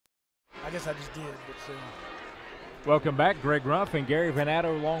guess I just did. But, Welcome back, Greg Ruff and Gary Van Atta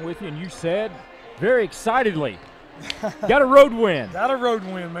along with you. And you said very excitedly, got a road win. Got a road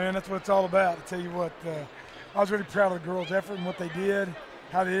win, man. That's what it's all about. I tell you what, I was really proud of the girls' effort and what they did,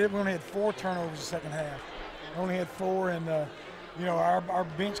 how they did. We only had 4 turnovers the second half. We only had 4, and you know, our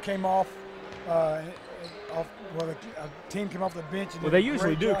bench came off. A team came off the bench. And well, they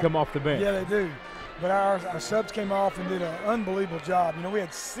usually do come off the bench. Yeah, they do. But our subs came off and did an unbelievable job. You know, we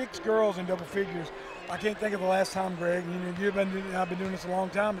had 6 girls in double figures. I can't think of the last time, Greg. You know, I've been doing this a long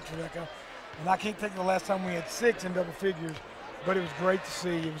time at Trevecca, and I can't think of the last time we had 6 in double figures. But it was great to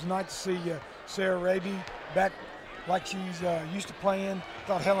see. It was nice to see Sarah Raby back like she's used to playing.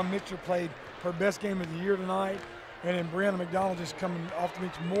 Thought Helen Mitchell played her best game of the year tonight. And then Brianna McDonald just coming off the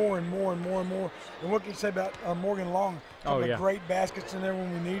bench more and more and more and more. And what can you say about Morgan Long? Great baskets in there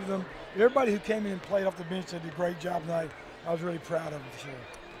when we needed them. Everybody who came in and played off the bench did a great job tonight. I was really proud of them for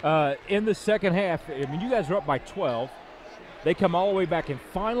sure. In the second half, I mean, you guys are up by 12. They come all the way back and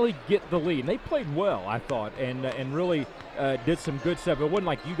finally get the lead. And they played well, I thought, and really did some good stuff. It wasn't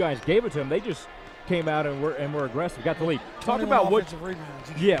like you guys gave it to them. They just came out and were aggressive, got the lead. Talk about what.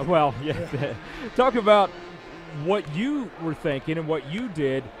 Yeah, well, yeah. Talk about what you were thinking and what you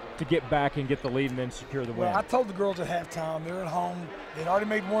did to get back and get the lead and then secure the win. Well, I told the girls at halftime, they're at home, they'd already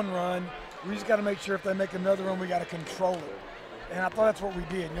made 1 run. We just got to make sure if they make another run, we got to control it. And I thought that's what we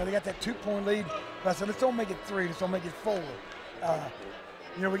did. You know, they got that 2-point lead, but I said, let's don't make it 3, let's don't make it 4.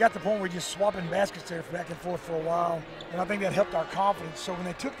 You know, we got to the point where we just swapping baskets there back and forth for a while, and I think that helped our confidence. So when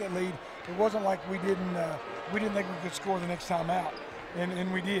they took that lead, it wasn't like we didn't think we could score the next time out,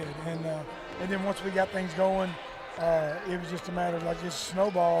 and we did. And then once we got things going, it was just a matter of like just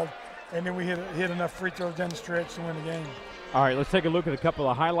snowballed, and then we hit enough free throws down the stretch to win the game. All right, let's take a look at a couple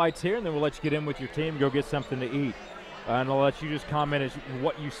of highlights here, and then we'll let you get in with your team and go get something to eat. And I'll let you just comment as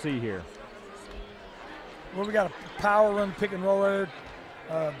what you see here. Well, we got a power run, pick and roll there.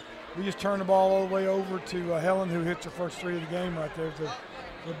 We just turned the ball all the way over to Helen, who hits her first 3 of the game right there.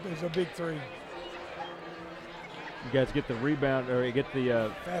 It's a big 3. You guys get the rebound, or you get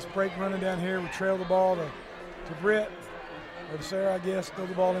the fast break running down here. We trail the ball to Britt, or to Sarah, I guess. Throw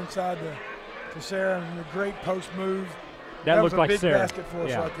the ball inside to Sarah, and a great post move. That looked like Sarah. That was a big basket for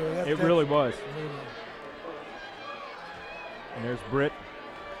us right there. It really was. And there's Britt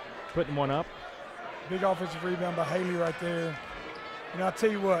putting one up. Big offensive rebound by Haley right there. And I'll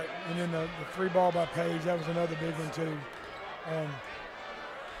tell you what, and then the 3 ball by Paige, that was another big one too.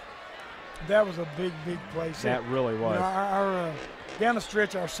 That was a big play. So, that really was. You know, our down the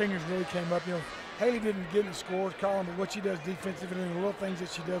stretch, our seniors really came up. You know, Haley didn't get in the scores column, but what she does defensively and the little things that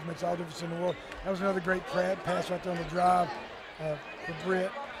she does makes all the difference in the world. That was another great pass right there on the drive for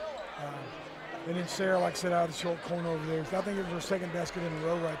Britt. And then Sarah, like I said, out of the short corner over there. So I think it was her second basket in a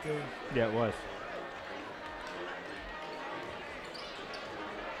row right there. Yeah, it was.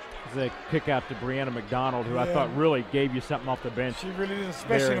 They kick out to Brianna McDonald, who I thought really gave you something off the bench. She really did,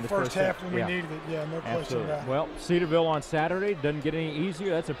 especially in the first half when we needed it. Yeah, no question about it. Well, Cedarville on Saturday doesn't get any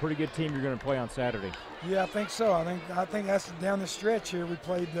easier. That's a pretty good team you're going to play on Saturday. Yeah, I think so. I think that's down the stretch here. We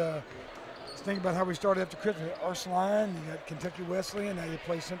played. Think about how we started after Christmas. Ursuline, you got Kentucky Wesleyan, now you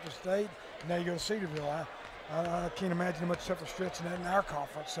play Central State, and now you go to Cedarville. I can't imagine a much tougher stretch than that in our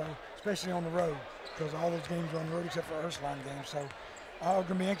conference. So, especially on the road, because all those games are on the road except for Ursuline games. So. I'm going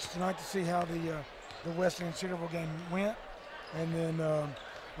to be anxious tonight to see how the Wesleyan Cedarville game went. And then, like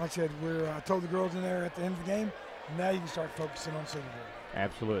I said, I told the girls in there at the end of the game, now you can start focusing on Cedarville.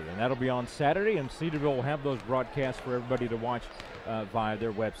 Absolutely. And that'll be on Saturday, and Cedarville will have those broadcasts for everybody to watch via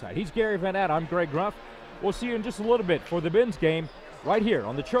their website. He's Gary Van Atta. I'm Greg Ruff. We'll see you in just a little bit for the men's game right here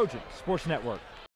on the Trojan Sports Network.